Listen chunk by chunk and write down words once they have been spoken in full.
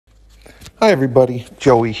Hi, everybody.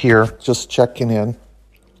 Joey here, just checking in.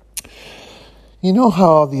 You know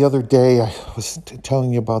how the other day I was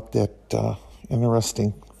telling you about that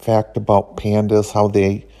interesting fact about pandas, how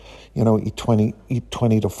they, eat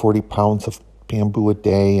 20 to 40 pounds of bamboo a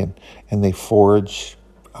day, and they forage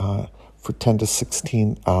for 10 to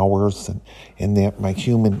 16 hours, and that my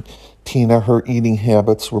human Tina, her eating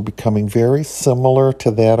habits were becoming very similar to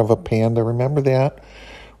that of a panda. Remember that?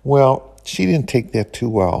 Well, she didn't take that too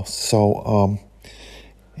well. So,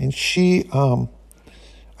 and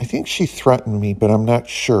I think she threatened me, but I'm not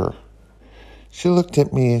sure. She looked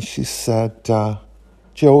at me and she said,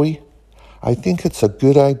 Joey, I think it's a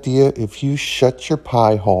good idea if you shut your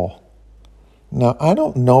pie hole. Now, I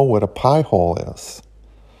don't know what a pie hole is.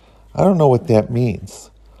 I don't know what that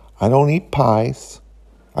means. I don't eat pies.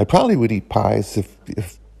 I probably would eat pies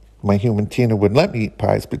if my human Tina would let me eat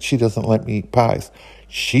pies, but she doesn't let me eat pies.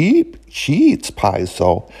 She eats pies,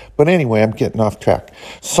 though. But anyway, I'm getting off track.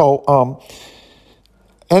 So,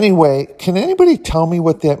 anyway, can anybody tell me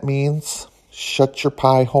what that means? Shut your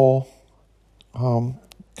pie hole?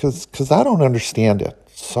 Because I don't understand it.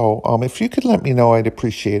 So, if you could let me know, I'd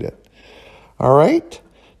appreciate it. All right?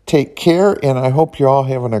 Take care, and I hope you're all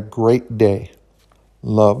having a great day.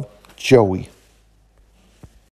 Love, Joey.